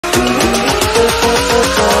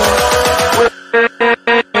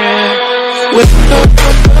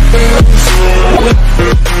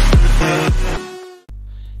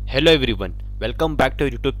Hello everyone, welcome back to our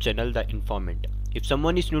YouTube channel The Informant. If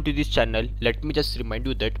someone is new to this channel, let me just remind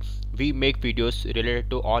you that we make videos related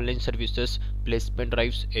to online services, placement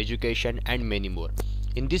drives, education and many more.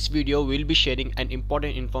 In this video, we will be sharing an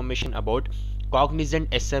important information about Cognizant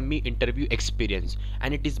SME Interview Experience,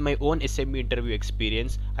 and it is my own SME interview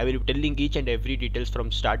experience. I will be telling each and every details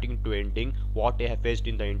from starting to ending what I have faced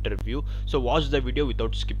in the interview. So watch the video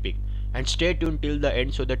without skipping and stay tuned till the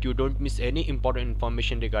end so that you don't miss any important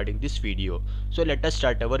information regarding this video. So let us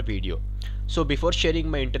start our video. So before sharing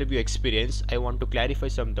my interview experience, I want to clarify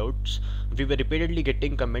some doubts. We were repeatedly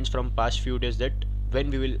getting comments from past few days that when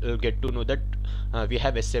we will get to know that we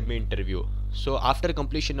have SME interview. So after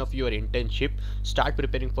completion of your internship, start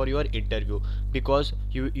preparing for your interview, because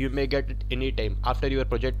you may get it any time after your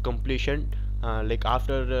project completion. Like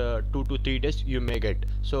after 2 to 3 days you may get.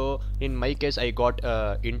 So in my case, I got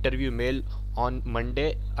interview mail on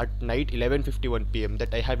Monday at night 11:51 p.m.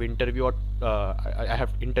 that I have interview at, I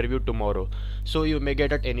have interview tomorrow. So you may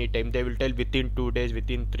get at any time. They will tell within 2 days,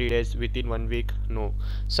 within 3 days, within 1 week. No,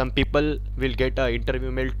 some people will get a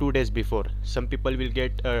interview mail 2 days before, some people will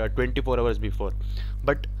get 24 hours before,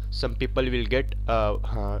 but some people will get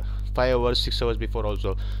 5 hours 6 hours before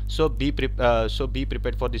also. So be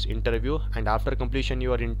prepared for this interview, and after completion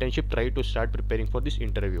your internship, try to start preparing for this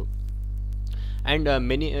interview. And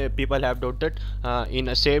many people have doubt that in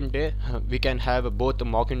a same day we can have both a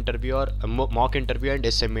mock interview or mock interview and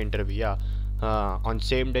SME interview. Yeah, on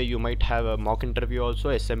same day you might have a mock interview also,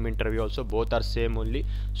 SME interview also, both are same only.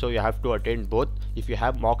 So you have to attend both. If you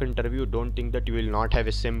have mock interview, don't think that you will not have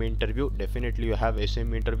SME interview. Definitely you have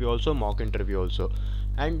SME interview also, mock interview also.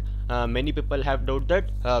 And many people have doubt that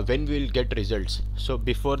when we will get results. So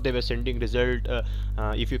before they were sending result,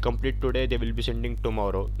 if you complete today they will be sending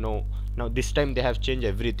tomorrow. No, now this time they have changed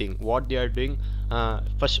everything. What they are doing,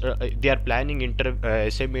 first they are planning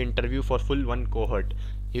SME interview for full one cohort.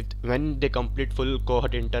 If when they complete full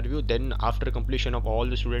cohort interview, then after completion of all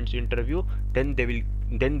the students interview, then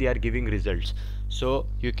they are giving results. So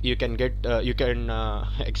you can get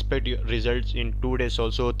expect your results in 2 days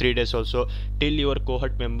also, 3 days also. Till your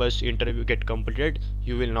cohort members interview get completed,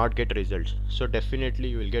 you will not get results. So definitely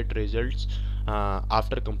you will get results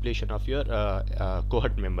after completion of your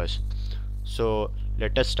cohort members. So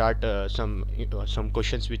let us start some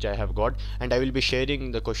questions which I have got, and I will be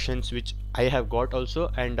sharing the questions which I have got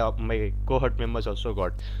also, and my cohort members also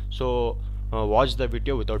got. So watch the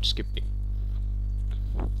video without skipping.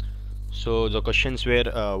 So the questions were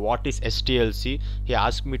what is STLC. He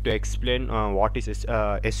asked me to explain what is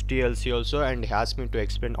STLC also, and he asked me to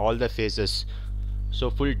explain all the phases. So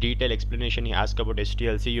full detail explanation he asked about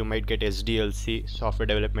STLC. You might get SDLC, software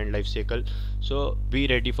development life cycle. So be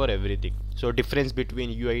ready for everything. So difference between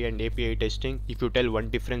UI and API testing, if you tell one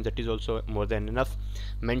difference, that is also more than enough.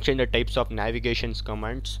 Mention the types of navigations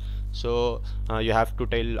commands. So you have to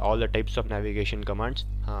tell all the types of navigation commands.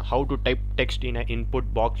 How to type text in an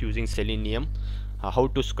input box using Selenium. How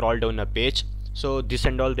to scroll down a page. So this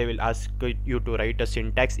and all they will ask you to write a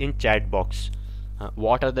syntax in chat box.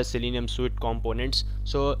 What are the Selenium suite components?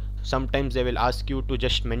 So sometimes they will ask you to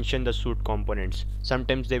just mention the suite components.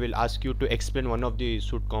 Sometimes they will ask you to explain one of the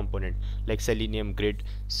suite component, like Selenium Grid,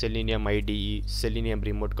 Selenium IDE, Selenium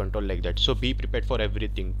Remote Control, like that. So be prepared for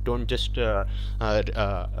everything. Don't just read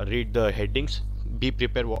the headings. Be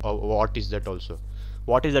prepared what is that also.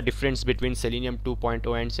 What is the difference between Selenium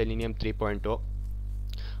 2.0 and Selenium 3.0?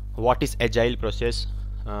 What is agile process?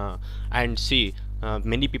 And see,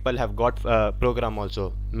 many people have got program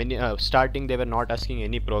also. Many starting they were not asking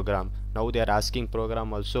any program. Now they are asking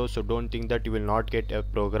program also. So don't think that you will not get a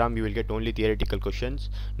program, you will get only theoretical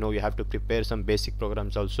questions. No, you have to prepare some basic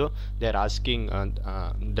programs also. They are asking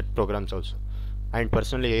that programs also. And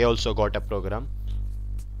personally I also got a program.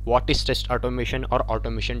 What is test automation or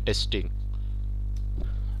automation testing?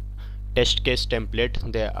 Test case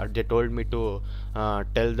template. They told me to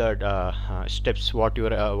tell the steps what you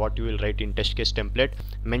will write in test case template.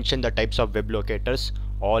 Mention the types of web locators,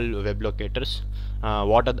 all web locators.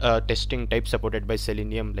 What are the testing types supported by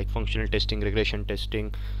Selenium, like functional testing, regression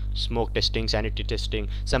testing, smoke testing, sanity testing.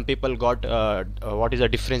 Some people got what is the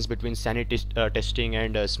difference between sanity testing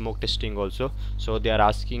and smoke testing also. So they are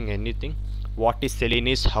asking anything. What is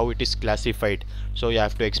Selenium, how it is classified. So you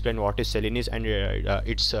have to explain what is Selenium and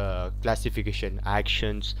its classification,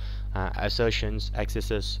 actions, assertions,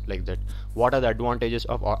 accesses, like that. What are the advantages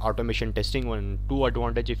of automation testing? 2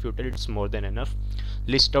 advantage, if you tell, it's more than enough.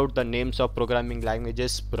 List out the names of programming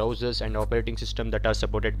languages, browsers and operating system that are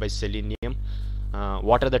supported by Selenium.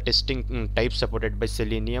 What are the testing types supported by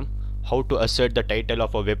Selenium? How to assert the title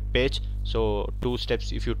of a web page. So 2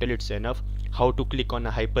 steps, if you tell, it's enough. how to click on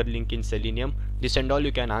a hyperlink in Selenium. This and all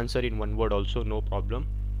you can answer in one word also, no problem.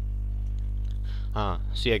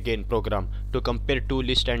 See again, program to compare two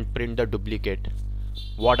lists and print the duplicate.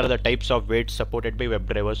 What are the types of weights supported by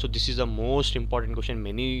WebDriver? So this is the most important question.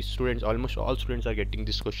 Many students, almost all students are getting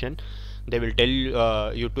this question. They will tell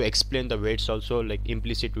you to explain the weights also, like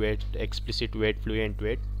implicit weight, explicit weight, fluent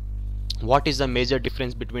weight. What is the major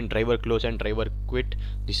difference between driver close and driver quit?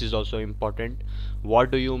 This is also important.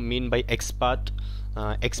 What do you mean by XPath?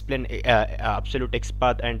 Explain absolute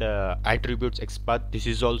XPath and attributes XPath. This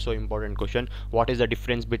is also important question. What is the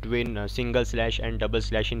difference between single slash and double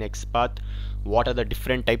slash in XPath? What are the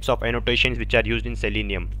different types of annotations which are used in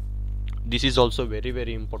Selenium? This is also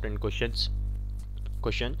very important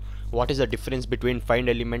question. What is the difference between find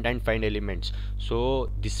element and find elements? So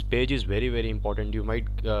this page is very important. You might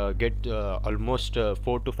get almost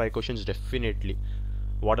 4 to 5 questions definitely.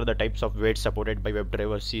 What are the types of weights supported by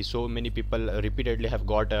WebDriver? See, so many people repeatedly have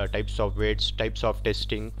got types of weights, types of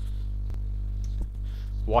testing.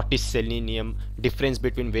 What is Selenium? Difference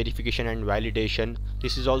between verification and validation.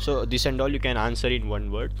 This is also, this and all you can answer in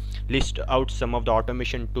one word. List out some of the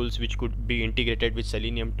automation tools which could be integrated with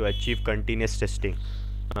Selenium to achieve continuous testing.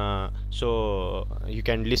 So you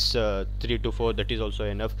can list 3 to 4, that is also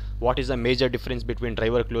enough. What is the major difference between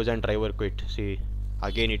driver close and driver quit? See,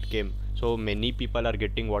 again it came. So many people are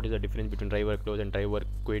getting what is the difference between driver close and driver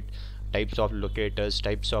quit, types of locators,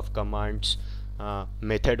 types of commands,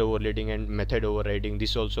 method overloading and method overriding.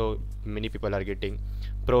 This also many people are getting.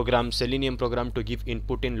 Program, Selenium program to give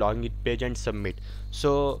input in login page and submit.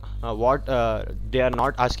 So what they are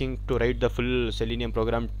not asking to write the full Selenium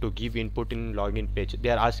program to give input in login page. They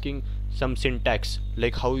are asking some syntax,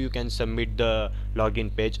 like how you can submit the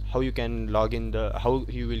login page, how you can log in the, how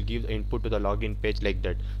you will give the input to the login page, like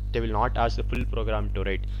that. They will not ask the full program to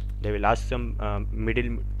write. They will ask some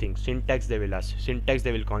middle thing, syntax. They will ask syntax,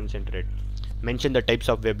 they will concentrate. Mention the types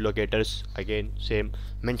of web locators, again same.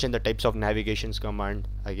 Mention the types of navigations command,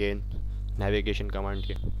 again navigation command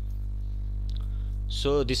here.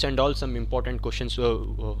 So this and all some important questions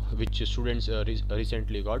which students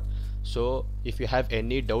recently got. So if you have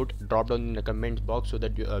any doubt, drop down in the comment box so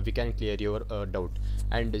that we can clear your doubt.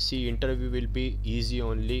 And see, interview will be easy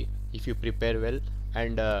only if you prepare well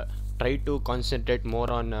and try to concentrate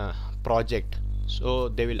more on project. So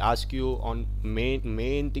they will ask you on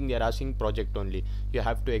main thing, they are asking project only. You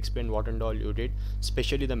have to explain what and all you did,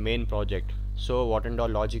 especially the main project. So what and all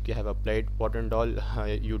logic you have applied, what and all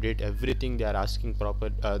you did, everything they are asking proper,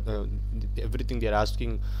 everything they are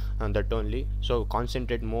asking that only. So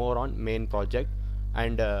concentrate more on main project.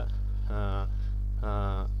 And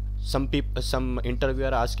some interviewer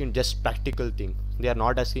are asking just practical thing. They are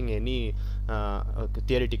not asking any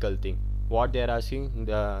theoretical thing. What they are asking,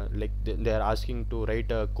 they are asking to write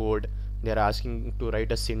a code, they are asking to write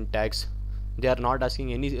a syntax. They are not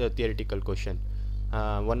asking any theoretical question.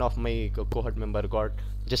 One of my cohort member got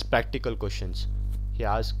just practical questions. He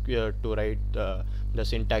asked to write the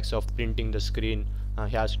syntax of printing the screen.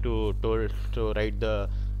 He has to write the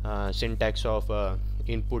syntax of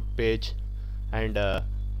input page and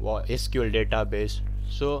SQL database.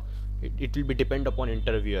 So it will be depend upon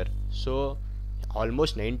interviewer. So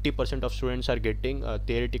almost 90% of students are getting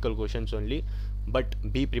theoretical questions only, but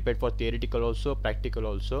be prepared for theoretical also, practical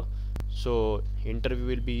also. So interview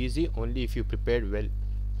will be easy only if you prepared well.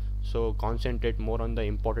 So concentrate more on the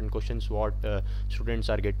important questions what students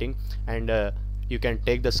are getting. And you can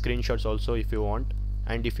take the screenshots also if you want.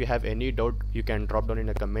 And if you have any doubt, you can drop down in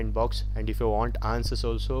the comment box. And if you want answers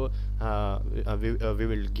also, we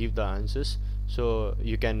will give the answers. So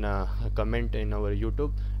you can comment in our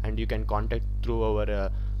YouTube, and you can contact through our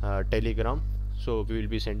Telegram. So we will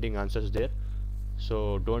be sending answers there.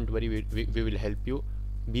 So don't worry, we will help you.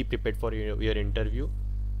 Be prepared for your interview.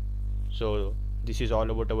 So this is all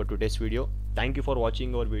about our today's video. Thank you for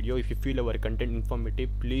watching our video. If you feel our content informative,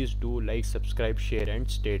 please do like, subscribe, share, and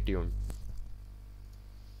stay tuned.